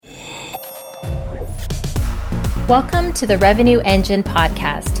Welcome to the Revenue Engine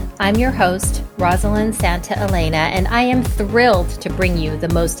podcast. I'm your host, Rosalind Santa Elena, and I am thrilled to bring you the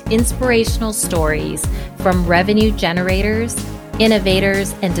most inspirational stories from revenue generators,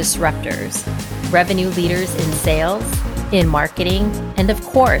 innovators, and disruptors, revenue leaders in sales, in marketing, and of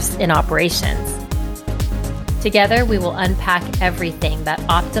course, in operations. Together, we will unpack everything that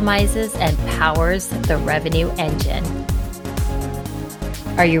optimizes and powers the revenue engine.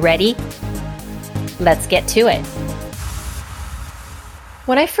 Are you ready? Let's get to it.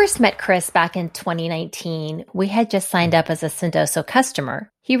 When I first met Chris back in 2019, we had just signed up as a Sendoso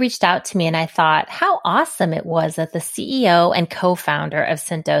customer. He reached out to me and I thought how awesome it was that the CEO and co-founder of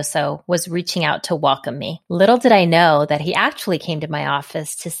Sendoso was reaching out to welcome me. Little did I know that he actually came to my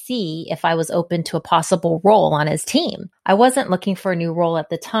office to see if I was open to a possible role on his team. I wasn't looking for a new role at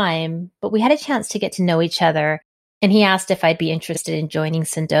the time, but we had a chance to get to know each other. And he asked if I'd be interested in joining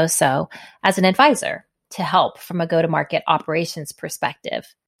Sendoso as an advisor to help from a go-to-market operations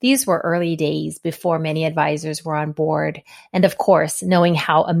perspective. These were early days before many advisors were on board. And of course, knowing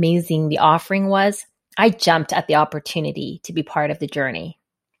how amazing the offering was, I jumped at the opportunity to be part of the journey.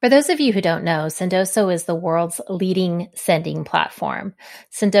 For those of you who don't know, Sendoso is the world's leading sending platform.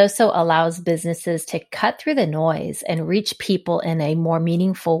 Sendoso allows businesses to cut through the noise and reach people in a more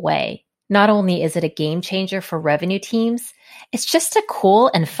meaningful way. Not only is it a game changer for revenue teams, it's just a cool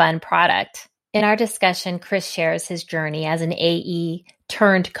and fun product. In our discussion, Chris shares his journey as an AE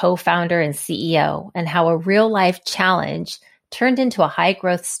turned co-founder and CEO and how a real-life challenge turned into a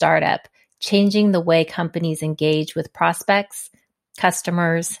high-growth startup, changing the way companies engage with prospects,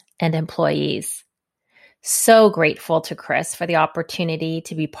 customers, and employees. So grateful to Chris for the opportunity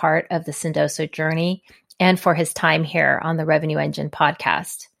to be part of the Sendoso journey and for his time here on the Revenue Engine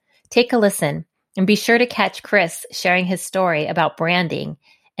podcast. Take a listen and be sure to catch Chris sharing his story about branding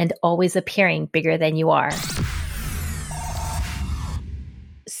and always appearing bigger than you are.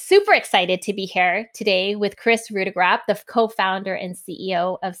 Super excited to be here today with Chris Rudegrap, the co-founder and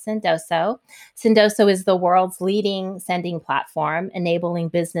CEO of Sendoso. Sendoso is the world's leading sending platform, enabling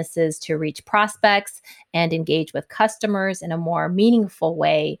businesses to reach prospects and engage with customers in a more meaningful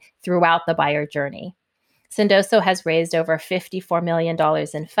way throughout the buyer journey. Sendoso has raised over $54 million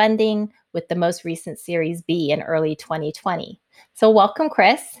in funding with the most recent Series B in early 2020. So welcome,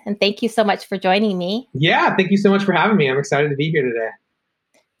 Chris, and thank you so much for joining me. Yeah, thank you so much for having me. I'm excited to be here today.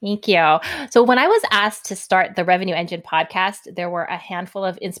 Thank you. So when I was asked to start the Revenue Engine podcast, there were a handful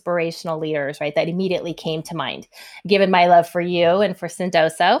of inspirational leaders, right, that immediately came to mind. Given my love for you and for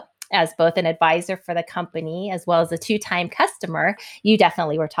Sendoso, as both an advisor for the company as well as a two-time customer, you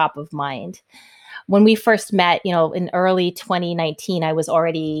definitely were top of mind. When we first met, in early 2019, I was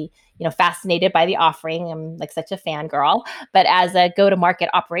already, fascinated by the offering. I'm like such a fangirl. But as a go-to-market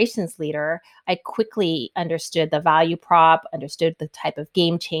operations leader, I quickly understood the value prop, understood the type of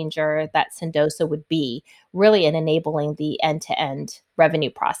game changer that Sendoso would be, really in enabling the end-to-end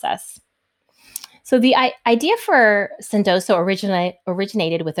revenue process. So the idea for Sendoso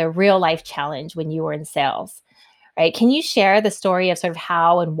originated with a real-life challenge when you were in sales. Right. Can you share the story of sort of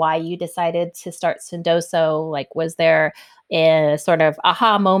how and why you decided to start Sendoso? Like, was there a sort of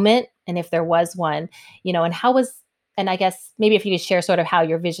aha moment? And if there was one, and I guess maybe if you could share sort of how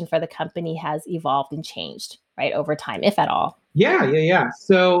your vision for the company has evolved and changed, right, over time, if at all. Yeah.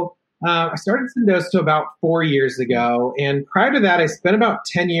 So I started Sendoso about 4 years ago. And prior to that, I spent about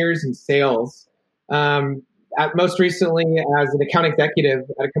 10 years in sales, most recently as an account executive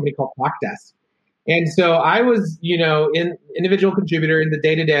at a company called Talkdesk. And so I was, an individual contributor in the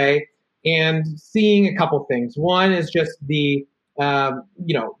day-to-day and seeing a couple things. One is just the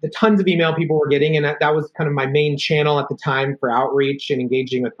tons of email people were getting. And that was kind of my main channel at the time for outreach and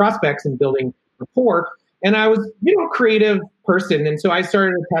engaging with prospects and building rapport. And I was, a creative person. And so I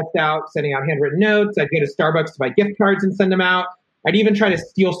started to test out sending out handwritten notes. I'd go to Starbucks to buy gift cards and send them out. I'd even try to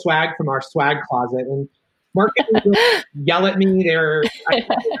steal swag from our swag closet. And marketing would yell at me. I'd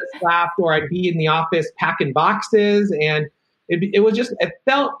laugh, or I'd be in the office packing boxes, and it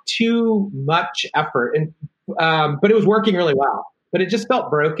felt too much effort. And but it was working really well. But it just felt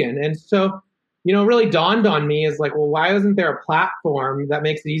broken. And so, it really dawned on me as like, well, why isn't there a platform that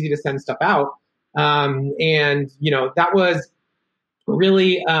makes it easy to send stuff out? That was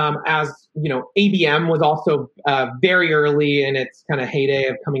really ABM was also very early in its kind of heyday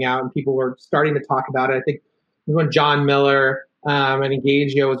of coming out, and people were starting to talk about it. I think it was when John Miller and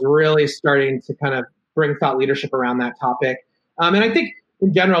Engagio was really starting to kind of bring thought leadership around that topic. And I think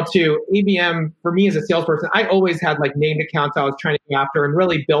in general too, ABM for me as a salesperson, I always had like named accounts I was trying to go after and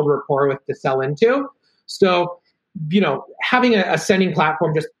really build rapport with to sell into. So, having a sending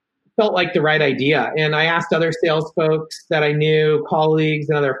platform just felt like the right idea. And I asked other sales folks that I knew, colleagues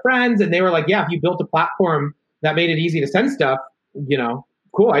and other friends, and they were like, yeah, if you built a platform that made it easy to send stuff,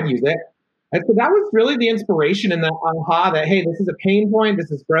 cool, I'd use it. And so that was really the inspiration and the aha that, hey, this is a pain point,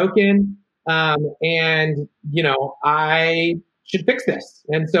 this is broken, and I should fix this.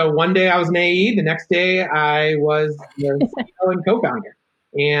 And so one day I was an AE, the next day I was the CEO and co-founder,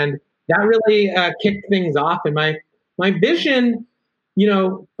 and that really kicked things off. And my vision,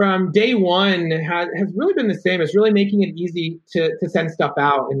 from day one has really been the same. It's really making it easy to send stuff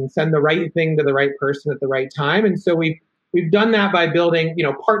out and send the right thing to the right person at the right time. And so we've done that by building,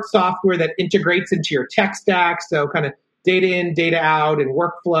 part software that integrates into your tech stack. So kind of data in, data out, and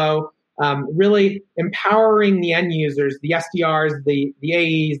workflow, really empowering the end users, the SDRs, the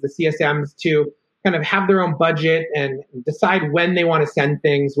AEs, the CSMs to kind of have their own budget and decide when they want to send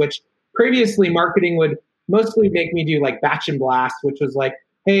things, which previously marketing would mostly make me do like batch and blast, which was like,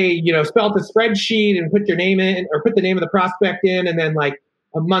 hey, spell out the spreadsheet and put your name in, or put the name of the prospect in, and then like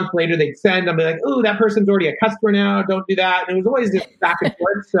a month later they'd send. I'd be like, oh, that person's already a customer now. Don't do that. And it was always just back and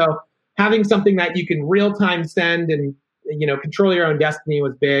forth. So having something that you can real time send and control your own destiny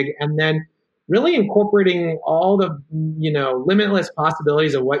was big. And then really incorporating all the limitless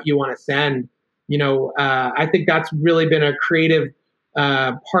possibilities of what you want to send. I think that's really been a creative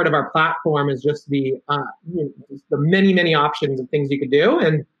part of our platform, is just the many options of things you could do,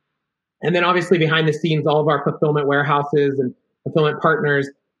 and then obviously behind the scenes, all of our fulfillment warehouses and fulfillment partners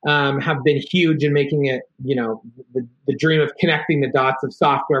have been huge in making it the dream of connecting the dots of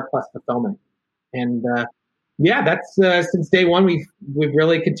software plus fulfillment. And that's since day one we've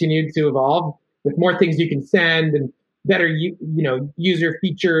really continued to evolve with more things you can send and better user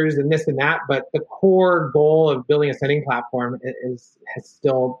features and this and that, but the core goal of building a sending platform has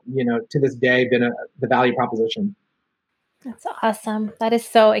still to this day been the value proposition. That's awesome. That is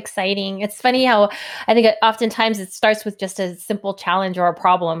so exciting. It's funny how I think oftentimes it starts with just a simple challenge or a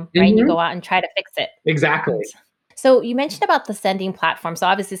problem, right? And you go out and try to fix it. Exactly. So you mentioned about the sending platform. So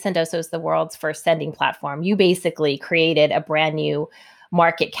obviously Sendoso is the world's first sending platform. You basically created a brand new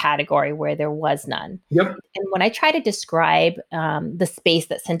market category where there was none. Yep. And when I try to describe the space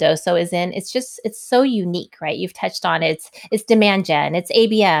that Sendoso is in, it's so unique, right? You've touched on it. It's demand gen, it's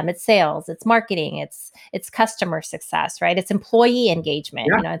ABM, it's sales, it's marketing, it's customer success, right? It's employee engagement.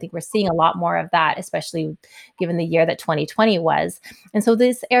 Yeah. I think we're seeing a lot more of that, especially given the year that 2020 was. And so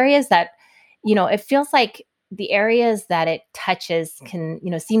these areas that, it feels like the areas that it touches can,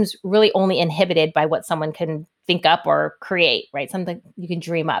 seems really only inhibited by what someone can think up or create, right? Something you can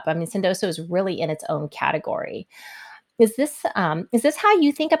dream up. I mean, Sendoso is really in its own category. Is this how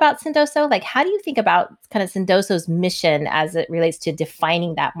you think about Sendoso? Like, how do you think about kind of Sendoso's mission as it relates to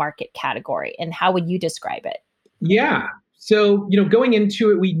defining that market category? And how would you describe it? Yeah. So, going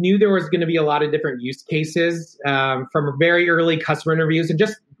into it, we knew there was going to be a lot of different use cases from very early customer interviews and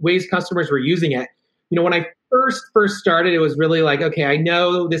just ways customers were using it. When I first started, it was really like, okay, I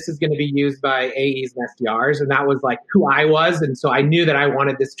know this is going to be used by AEs and SDRs, and that was like who I was. And so I knew that I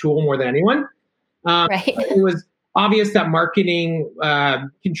wanted this tool more than anyone. Right. It was obvious that marketing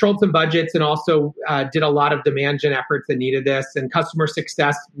controlled some budgets and also did a lot of demand gen efforts that needed this. And customer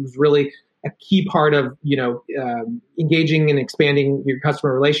success was really a key part of, engaging and expanding your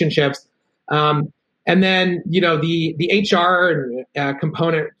customer relationships. And then, the HR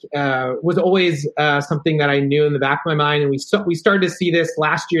component was always something that I knew in the back of my mind. And we started to see this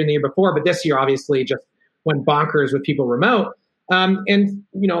last year and the year before, but this year obviously just went bonkers with people remote. And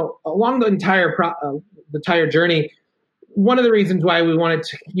along the entire journey, one of the reasons why we wanted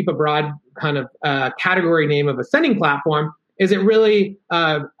to keep a broad kind of category name of a sending platform is it really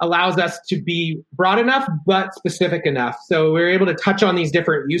allows us to be broad enough but specific enough. So we're able to touch on these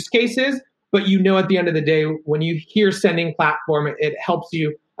different use cases. But at the end of the day, when you hear sending platform, it helps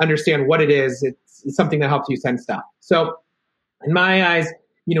you understand what it is. It's something that helps you send stuff. So in my eyes,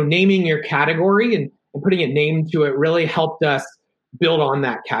 naming your category and putting a name to it really helped us build on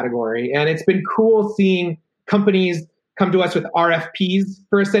that category. And it's been cool seeing companies come to us with RFPs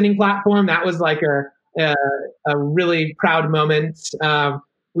for a sending platform. That was like a really proud moment.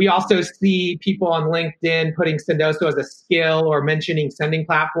 We also see people on LinkedIn putting Sendoso as a skill or mentioning sending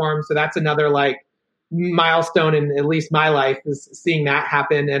platforms. So that's another like milestone in at least my life, is seeing that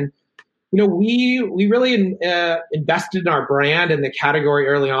happen. And, we really invested in our brand and the category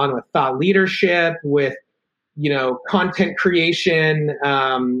early on with thought leadership, with, content creation.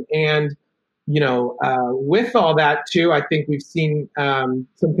 And with all that too, I think we've seen some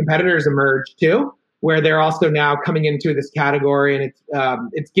competitors emerge too, where they're also now coming into this category, and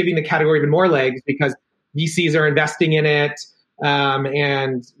it's giving the category even more legs because VCs are investing in it.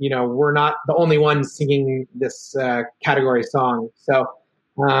 And, we're not the only ones singing this category song. So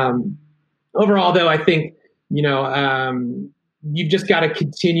overall, though, I think, you've just got to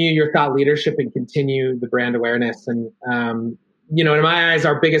continue your thought leadership and continue the brand awareness. And, in my eyes,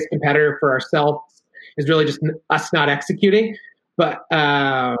 our biggest competitor for ourselves is really just us not executing. But,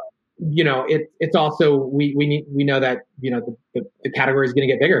 it's also, we know that, the category is going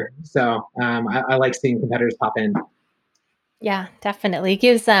to get bigger. So I like seeing competitors pop in. Yeah, definitely. It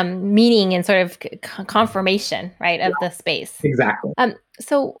gives meaning and sort of confirmation, right, of the space. Exactly.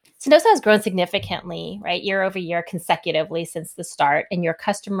 So Sendoso has grown significantly, right, year over year consecutively since the start, and your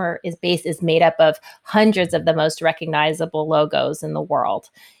customer base is made up of hundreds of the most recognizable logos in the world.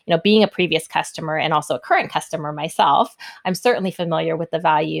 Being a previous customer and also a current customer myself, I'm certainly familiar with the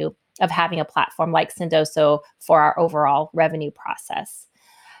value of having a platform like Sendoso for our overall revenue process.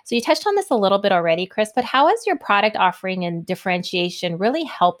 So you touched on this a little bit already, Chris, but how has your product offering and differentiation really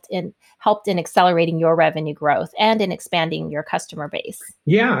helped in accelerating your revenue growth and in expanding your customer base?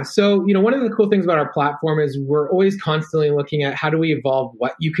 Yeah. So, one of the cool things about our platform is we're always constantly looking at how do we evolve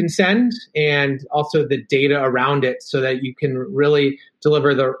what you can send and also the data around it so that you can really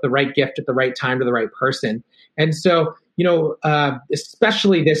deliver the right gift at the right time to the right person. And so,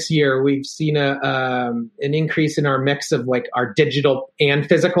 especially this year, we've seen an increase in our mix of like our digital and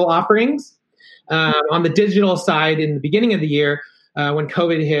physical offerings. On the digital side, in the beginning of the year, when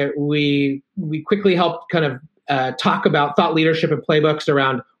COVID hit, we quickly helped kind of talk about thought leadership and playbooks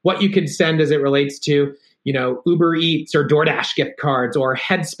around what you could send as it relates to, Uber Eats or DoorDash gift cards or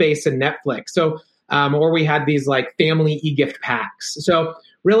Headspace and Netflix. So, or we had these like family e-gift packs. So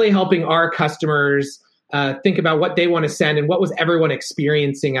really helping our customers think about what they want to send and what was everyone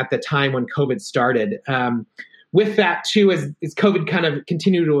experiencing at the time when COVID started. With that too, as COVID kind of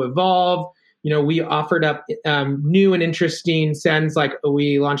continued to evolve, we offered up new and interesting sends. Like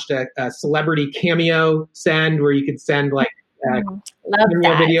we launched a celebrity cameo send where you could send like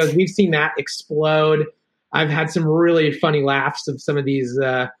cameo videos. We've seen that explode. I've had some really funny laughs of some of these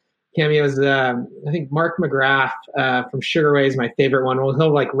cameos. I think Mark McGrath from Sugar Ray is my favorite one.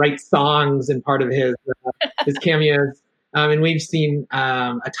 He'll like write songs in part of his cameos, and we've seen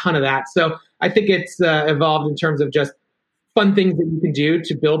a ton of that. So I think it's evolved in terms of just fun things that you can do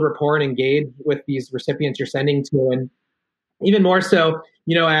to build rapport and engage with these recipients you're sending to, and even more so,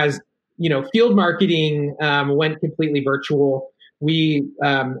 as field marketing went completely virtual. We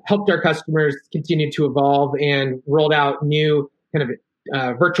helped our customers continue to evolve and rolled out new kind of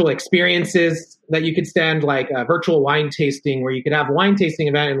virtual experiences that you could send, like a virtual wine tasting, where you could have a wine tasting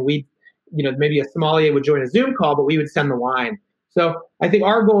event and we, maybe a sommelier would join a Zoom call, but we would send the wine. So I think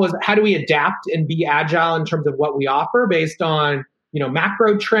our goal is how do we adapt and be agile in terms of what we offer based on,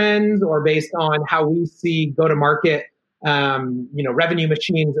 macro trends or based on how we see go-to-market, revenue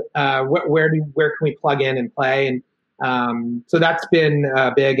machines, where can we plug in and play? And so that's been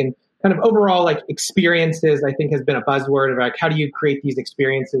big. And kind of overall, like experiences, I think has been a buzzword of like, how do you create these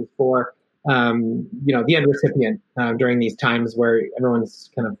experiences for, the end recipient during these times where everyone's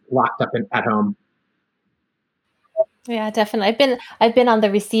kind of locked up at home. Yeah, definitely. I've been on the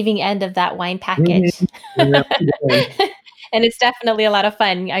receiving end of that wine package. Mm-hmm. And it's definitely a lot of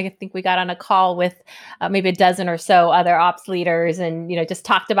fun. I think we got on a call with maybe a dozen or so other ops leaders and, just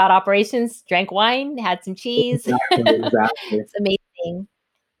talked about operations, drank wine, had some cheese. Exactly. It's amazing.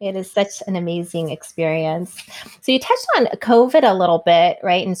 It is such an amazing experience. So you touched on COVID a little bit,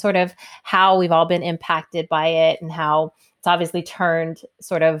 right? And sort of how we've all been impacted by it and how it's obviously turned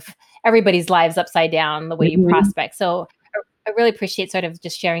sort of everybody's lives upside down, the way you prospect. So I really appreciate sort of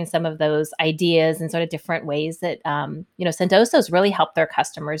just sharing some of those ideas and sort of different ways that, Sendoso's really helped their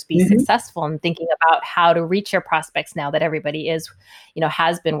customers be successful in thinking about how to reach your prospects now that everybody is,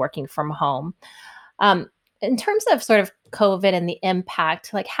 has been working from home. In terms of sort of COVID and the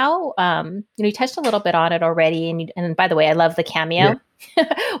impact, like how, you touched a little bit on it already. And by the way, I love the cameo.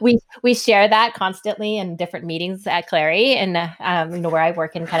 Yeah. we share that constantly in different meetings at Clary and, where I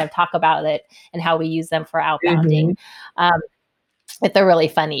work and kind of talk about it and how we use them for outbounding. But they're really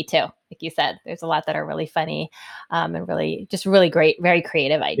funny too. Like you said, there's a lot that are really funny and really great, very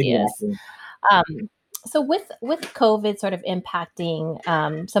creative ideas. Exactly. So with COVID sort of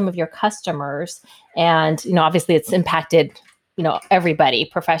impacting some of your customers and, obviously it's impacted, everybody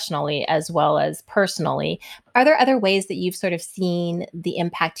professionally as well as personally. Are there other ways that you've sort of seen the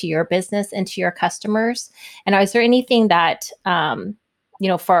impact to your business and to your customers? And is there anything that,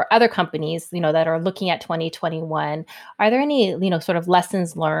 for other companies, that are looking at 2021, are there any, sort of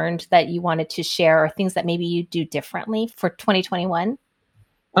lessons learned that you wanted to share or things that maybe you do differently for 2021?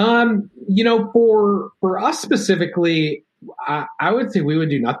 For us specifically, I would say we would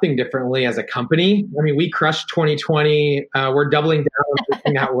do nothing differently as a company. I mean, we crushed 2020. We're doubling down on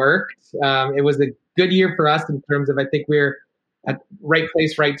everything that worked. It was a good year for us in terms of, I think we're at right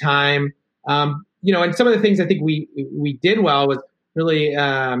place, right time. And some of the things I think we did well was really,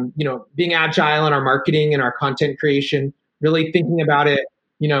 being agile in our marketing and our content creation, really thinking about it,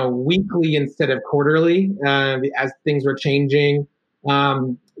 weekly instead of quarterly, as things were changing.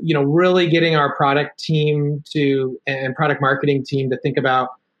 Really getting our product team and product marketing team to think about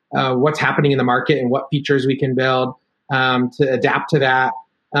what's happening in the market and what features we can build to adapt to that.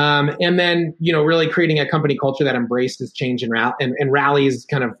 And then, really creating a company culture that embraces change and rallies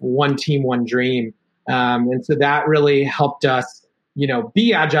kind of one team, one dream. And so that really helped us,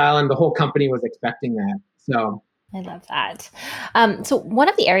 be agile, and the whole company was expecting that. So I love that. So one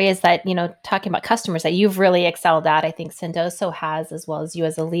of the areas that, talking about customers that you've really excelled at, I think Sendoso has, as well as you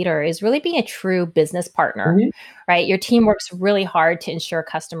as a leader, is really being a true business partner, right? Your team works really hard to ensure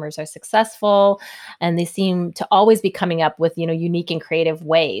customers are successful, and they seem to always be coming up with, unique and creative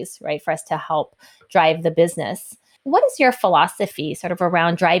ways, right, for us to help drive the business. What is your philosophy sort of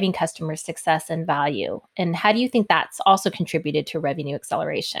around driving customer success and value? And how do you think that's also contributed to revenue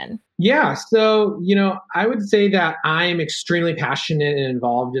acceleration? Yeah. So, I would say that I'm extremely passionate and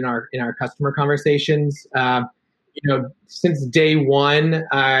involved in our customer conversations. Since day one,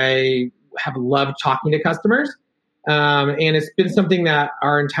 I have loved talking to customers. And it's been something that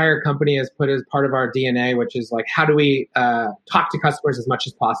our entire company has put as part of our DNA, which is like, how do we talk to customers as much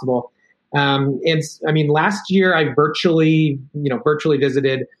as possible? Last year I virtually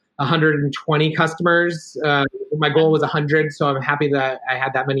visited 120 customers. My goal was 100, so I'm happy that I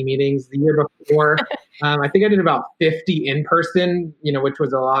had that many meetings. The year before, I think I did about 50 in person, which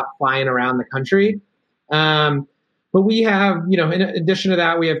was a lot flying around the country. But we have, in addition to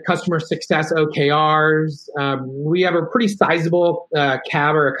that, we have customer success OKRs. We have a pretty sizable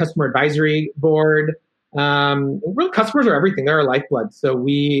CAB, or a customer advisory board. Really, customers are everything. They're our lifeblood. So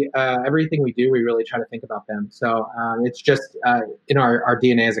everything we do, we really try to think about them. So it's just in our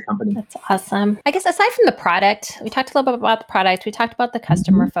DNA as a company. That's awesome. I guess aside from the product, we talked a little bit about the product. We talked about the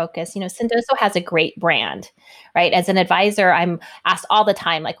customer focus. Sendoso has a great brand, right? As an advisor, I'm asked all the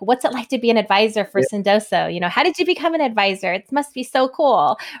time, like, what's it like to be an advisor for Sendoso? How did you become an advisor? It must be so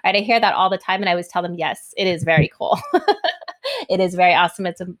cool, right? I hear that all the time, and I always tell them, yes, it is very cool. It is very awesome.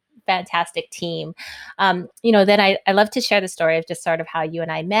 It's a fantastic team. Then I love to share the story of just sort of how you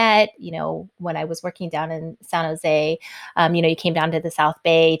and I met, when I was working down in San Jose. You came down to the South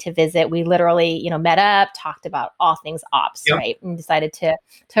Bay to visit. We literally, met up, talked about all things ops, right? And decided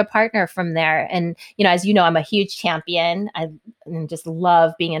to partner from there. And, as you know, I'm a huge champion. I just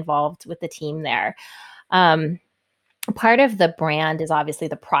love being involved with the team there. Part of the brand is obviously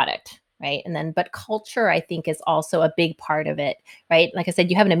the product, right? But culture, I think, is also a big part of it, right? Like I said,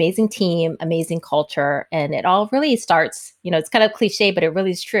 you have an amazing team, amazing culture, and it all really starts, it's kind of cliche, but it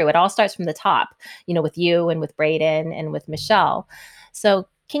really is true. It all starts from the top, with you and with Braden and with Michelle. So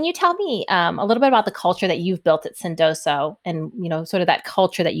can you tell me a little bit about the culture that you've built at Sendoso, and, sort of that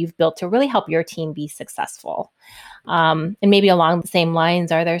culture that you've built to really help your team be successful? And maybe along the same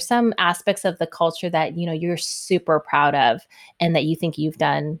lines, are there some aspects of the culture that, you're super proud of and that you think you've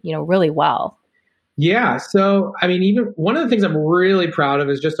done, really well? Yeah. So, even one of the things I'm really proud of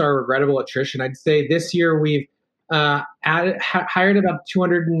is just our regrettable attrition. I'd say this year we've hired about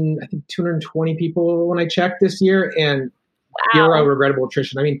 220 people when I checked this year, and zero regrettable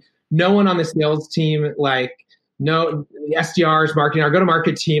attrition. No one on the sales team, no SDRs, marketing, our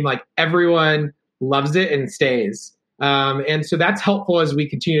go-to-market team, everyone loves it and stays. And so that's helpful as we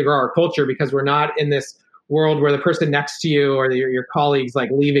continue to grow our culture, because we're not in this world where the person next to you or your colleagues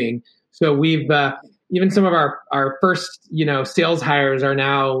leaving. So we've even some of our first sales hires are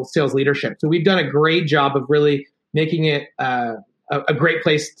now sales leadership. So we've done a great job of really making it a great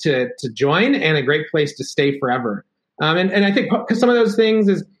place to join and a great place to stay forever. And I think because some of those things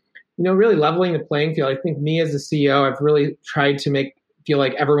is really leveling the playing field. I think me as a CEO, I've really tried to feel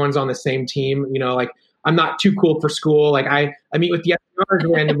like everyone's on the same team. I'm not too cool for school. I meet with the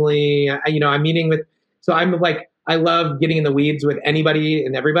SDRs randomly. I'm meeting with. So I love getting in the weeds with anybody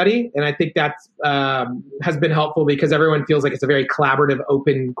and everybody. And I think that's has been helpful because everyone feels like it's a very collaborative,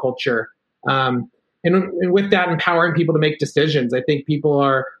 open culture. And with that, empowering people to make decisions. I think people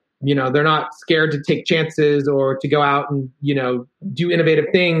are, they're not scared to take chances or to go out and, do innovative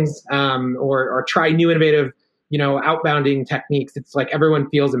things or try new innovative, outbounding techniques. It's like everyone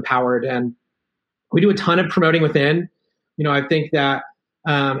feels empowered, and we do a ton of promoting within. I think that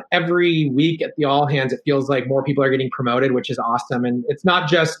every week at the All Hands, it feels like more people are getting promoted, which is awesome. And it's not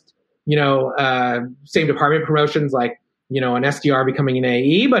just, same department promotions. an SDR becoming an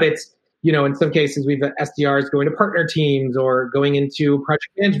AE, but it's, in some cases we've had SDRs going to partner teams or going into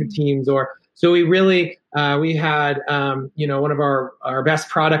project management teams, so we really, we had, one of our best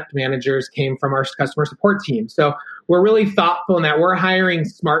product managers came from our customer support team. So we're really thoughtful in that we're hiring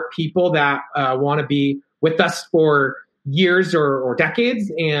smart people that want to be with us for years or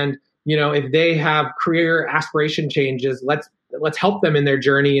decades. And, if they have career aspiration changes, let's help them in their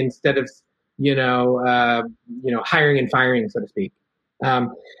journey instead of, hiring and firing, so to speak. And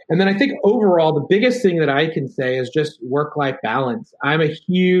then I think overall, the biggest thing that I can say is just work-life balance. I'm a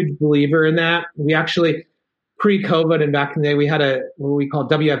huge believer in that. We actually, pre-COVID and back in the day, we had what we call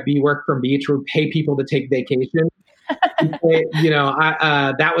WFB, work from beach, where we pay people to take vacation. That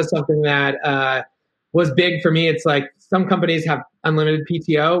was something that was big for me. It's like some companies have unlimited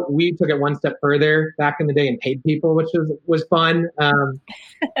PTO. We took it one step further back in the day and paid people, which was fun. And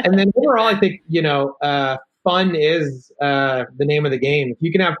then overall, I think, fun is the name of the game. If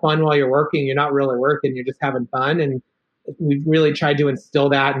you can have fun while you're working, you're not really working, you're just having fun. And we've really tried to instill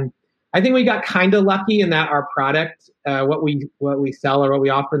that. And I think we got kind of lucky in that our product, what we sell or what we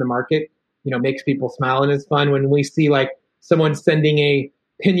offer in the market, makes people smile and is fun. When we see like someone sending a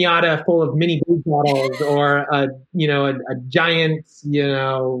piñata full of mini Boost models or a giant,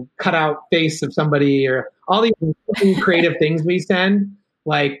 cutout face of somebody, or all these creative things we send,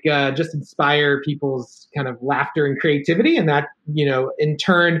 like just inspire people's kind of laughter and creativity. And that, in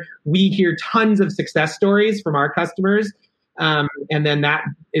turn, we hear tons of success stories from our customers. And then that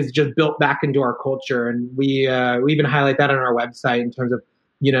is just built back into our culture. And we even highlight that on our website in terms of,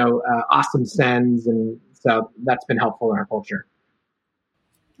 awesome sends. And so that's been helpful in our culture.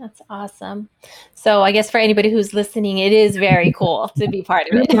 That's awesome. So I guess for anybody who's listening, it is very cool to be part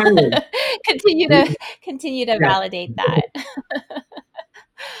of it. continue to validate that.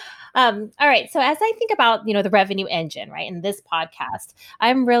 All right. So as I think about, the revenue engine, right, in this podcast,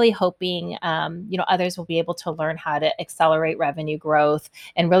 I'm really hoping, others will be able to learn how to accelerate revenue growth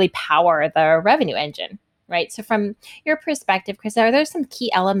and really power the revenue engine, right? So from your perspective, Chris, are there some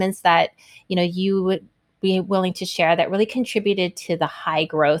key elements that, you would be willing to share that really contributed to the high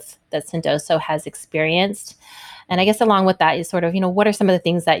growth that Sendoso has experienced? And I guess along with that is sort of, what are some of the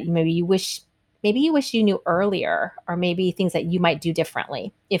things that maybe you wish you knew earlier, or maybe things that you might do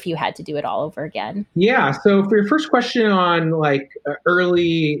differently if you had to do it all over again? Yeah. So for your first question on like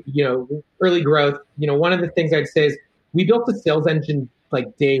early growth, one of the things I'd say is we built the sales engine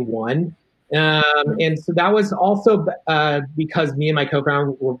like day one. And so that was also because me and my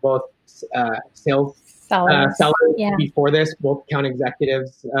co-founder were both sales sellers before this, both account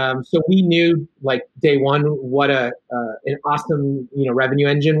executives. So we knew like day one what an awesome revenue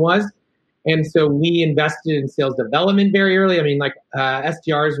engine was. And so we invested in sales development very early. I mean, like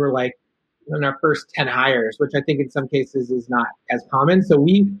SDRs were like in our first 10 hires, which I think in some cases is not as common. So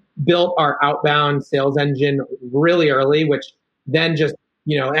we built our outbound sales engine really early, which then just,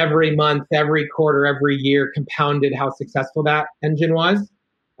 every month, every quarter, every year compounded how successful that engine was.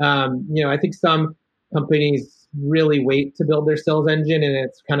 I think some companies really wait to build their sales engine, and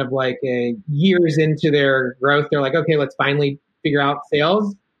it's kind of like years into their growth, they're like, okay, let's finally figure out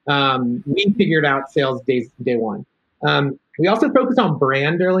sales. We figured out sales day one. We also focused on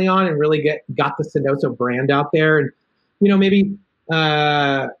brand early on and really got the Sendoso brand out there, and maybe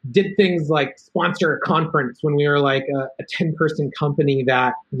did things like sponsor a conference when we were like a 10-person company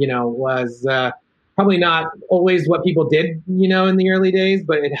that was probably not always what people did in the early days,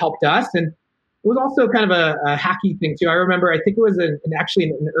 but it helped us. And it was also kind of a hacky thing too. I remember, I think it was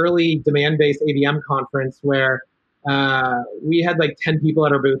actually an early demand-based ABM conference where we had like 10 people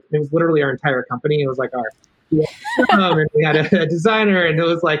at our booth. It was literally our entire company. It was like and we had a designer, and it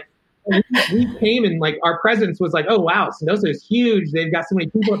was like, we came and like our presence was like, oh wow, Sendoso is huge. They've got so many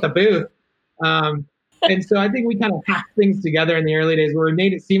people at the booth. And so I think we kind of hacked things together in the early days where we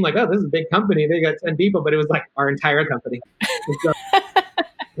made it seem like, oh, this is a big company. They got 10 people, but it was like our entire company. So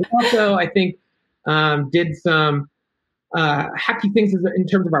we also, I think, did some hacky things in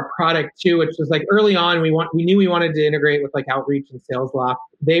terms of our product too, which was like early on, we knew we wanted to integrate with like Outreach and SalesLoft.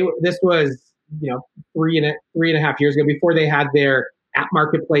 This was, 3.5 years ago, before they had their app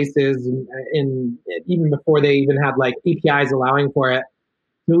marketplaces and even before they even had like APIs allowing for it.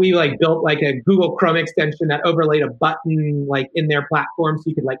 So we like built like a Google Chrome extension that overlaid a button like in their platform so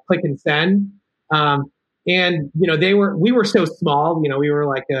you could like click and send. And we were so small, we were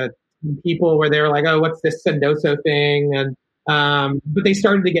like people where they were like, oh, what's this Sendoso thing? And but they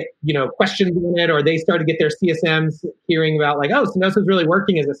started to get questions on it, or they started to get their CSMs hearing about like, oh, Sendoso's really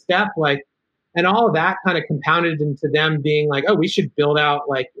working as a step, like. And all of that kind of compounded into them being like, oh, we should build out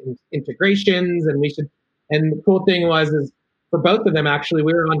like integrations, and And the cool thing is for both of them, actually,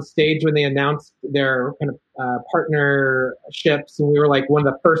 we were on stage when they announced their kind of partnerships, and we were like one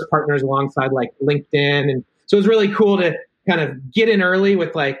of the first partners alongside like LinkedIn. And so it was really cool to kind of get in early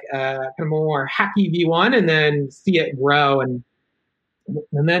with like kind of more hacky V1 and then see it grow. And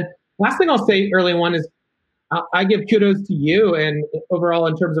then last thing I'll say early on is I give kudos to you and overall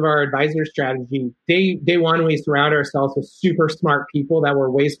in terms of our advisor strategy. Day one, we surround ourselves with super smart people that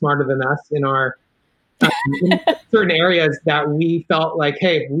were way smarter than us in our in certain areas that we felt like,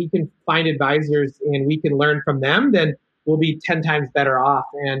 hey, if we can find advisors and we can learn from them, then we'll be 10 times better off.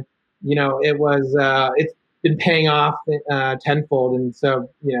 And it's been paying off tenfold. And so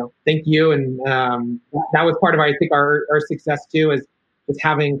thank you. And that was part of I think our success too is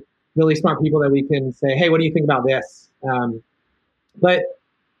having really smart people that we can say, hey, what do you think about this? So that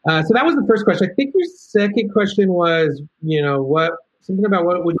was the first question. I think your second question was, something about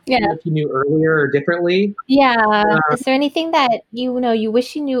what would you do if you knew earlier or differently? Yeah. Is there anything that you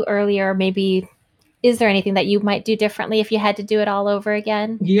wish you knew earlier? Maybe is there anything that you might do differently if you had to do it all over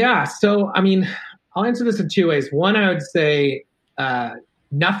again? Yeah. So, I mean, I'll answer this in two ways. One, I would say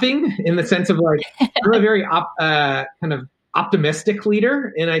nothing in the sense of like, I'm a very kind of optimistic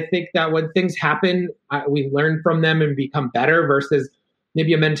leader. And I think that when things happen, we learn from them and become better versus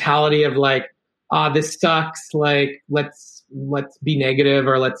maybe a mentality of like, this sucks. Like, let's be negative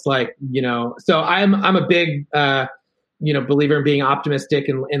or let's like, so I'm a big, believer in being optimistic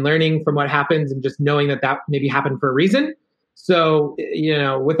and learning from what happens and just knowing that maybe happened for a reason. So,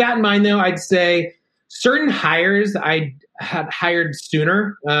 with that in mind though, I'd say certain hires I had hired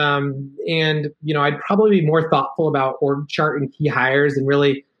sooner. And I'd probably be more thoughtful about org chart and key hires and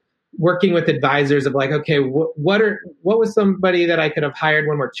really working with advisors of like, okay, what was somebody that I could have hired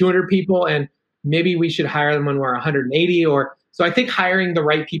when we're 200 people and maybe we should hire them when we're 180 so I think hiring the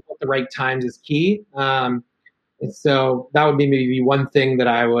right people at the right times is key. And so that would be maybe one thing that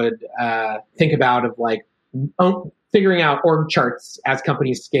I would think about of like figuring out org charts as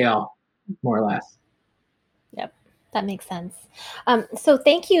companies scale, more or less. Yep, that makes sense. So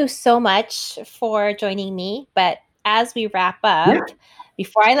thank you so much for joining me. But as we wrap up,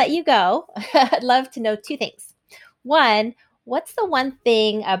 before I let you go, I'd love to know two things. One, what's the one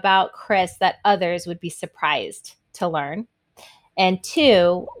thing about Chris that others would be surprised to learn? And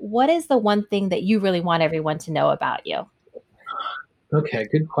two, what is the one thing that you really want everyone to know about you? Okay,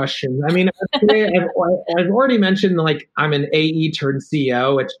 good question. I mean, I've already mentioned like I'm an AE turned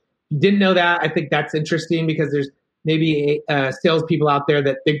CEO, which you didn't know that. I think that's interesting because there's maybe salespeople out there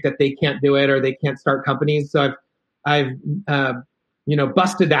that think that they can't do it or they can't start companies. So I've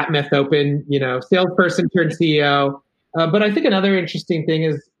busted that myth open. Salesperson turned CEO. But I think another interesting thing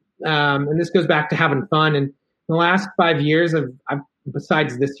is, and this goes back to having fun. And in the last 5 years,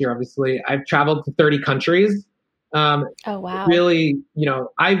 besides this year, obviously, I've traveled to 30 countries. Oh, wow. Really,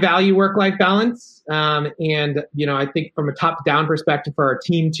 I value work-life balance. And, I think from a top-down perspective for our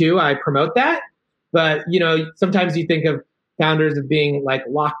team too, I promote that. But, sometimes you think of founders of being like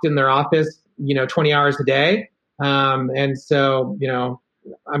locked in their office, 20 hours a day. And so,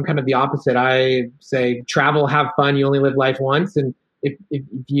 I'm kind of the opposite. I say travel, have fun. You only live life once. And if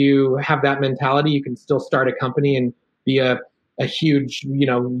you have that mentality, you can still start a company and be a huge,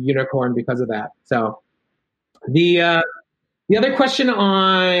 unicorn because of that. So the other question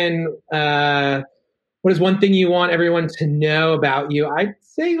on what is one thing you want everyone to know about you? I'd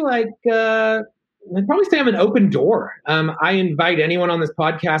say I'd probably say I'm an open door. I invite anyone on this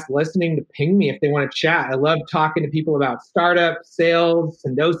podcast listening to ping me if they want to chat. I love talking to people about startups, sales,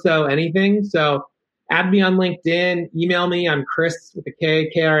 Sendoso, anything. So add me on LinkedIn, email me. I'm Chris with a K,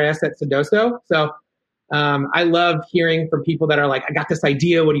 KRS at Sendoso. So I love hearing from people that are like, I got this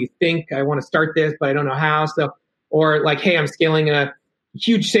idea. What do you think? I want to start this, but I don't know how. So, or like, hey, I'm scaling a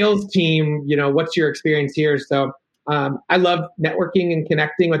huge sales team. What's your experience here? So I love networking and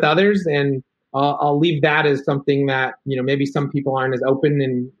connecting with others, and I'll leave that as something that maybe some people aren't as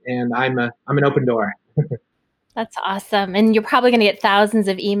open, and I'm an open door. That's awesome. And you're probably going to get thousands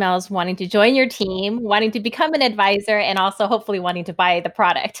of emails wanting to join your team, wanting to become an advisor, and also hopefully wanting to buy the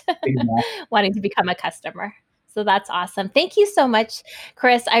product, wanting to become a customer. So that's awesome. Thank you so much,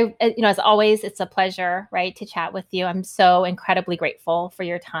 Chris. As always, it's a pleasure, right, to chat with you. I'm so incredibly grateful for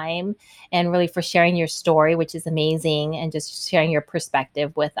your time and really for sharing your story, which is amazing, and just sharing your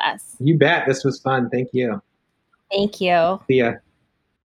perspective with us. You bet. This was fun. Thank you. Thank you. See ya.